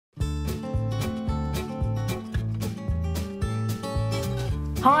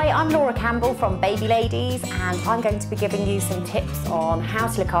Hi, I'm Laura Campbell from Baby Ladies, and I'm going to be giving you some tips on how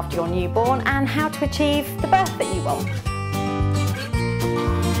to look after your newborn and how to achieve the birth that you want.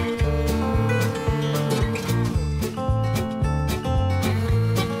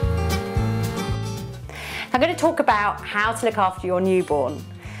 I'm going to talk about how to look after your newborn.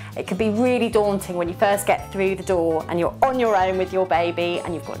 It can be really daunting when you first get through the door and you're on your own with your baby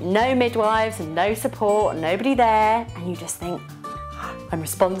and you've got no midwives and no support and nobody there, and you just think, I'm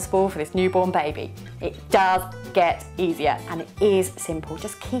responsible for this newborn baby. It does get easier and it is simple.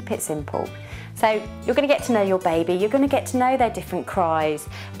 Just keep it simple. So you're going to get to know your baby. You're going to get to know their different cries.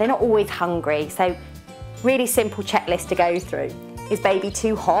 They're not always hungry. So really simple checklist to go through. Is baby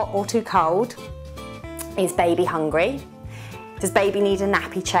too hot or too cold? Is baby hungry? Does baby need a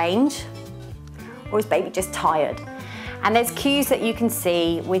nappy change? Or is baby just tired? And there's cues that you can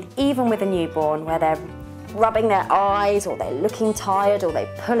see even with a newborn where they're rubbing their eyes, or they're looking tired, or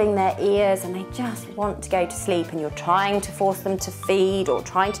they're pulling their ears and they just want to go to sleep, and you're trying to force them to feed or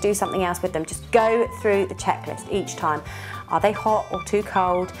trying to do something else with them. Just go through the checklist each time. Are they hot or too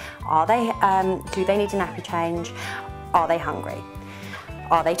cold? Are they, do they need a nappy change? Are they hungry?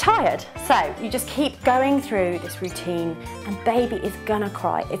 Are they tired? So you just keep going through this routine, and baby is gonna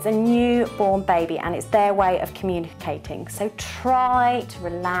cry. It's a newborn baby and it's their way of communicating. So try to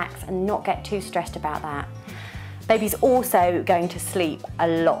relax and not get too stressed about that. Baby's also going to sleep a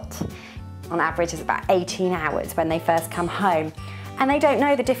lot. On average, it's about 18 hours when they first come home. And they don't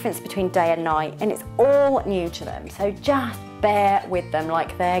know the difference between day and night, and it's all new to them. So just bear with them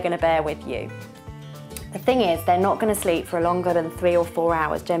like they're gonna bear with you. The thing is, they're not going to sleep for longer than 3 or 4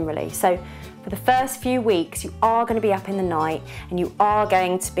 hours generally. So for the first few weeks, you are going to be up in the night and you are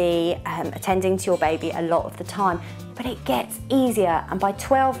going to be attending to your baby a lot of the time. But it gets easier, and by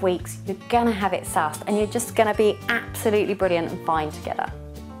 12 weeks, you're going to have it sussed and you're just going to be absolutely brilliant and fine together.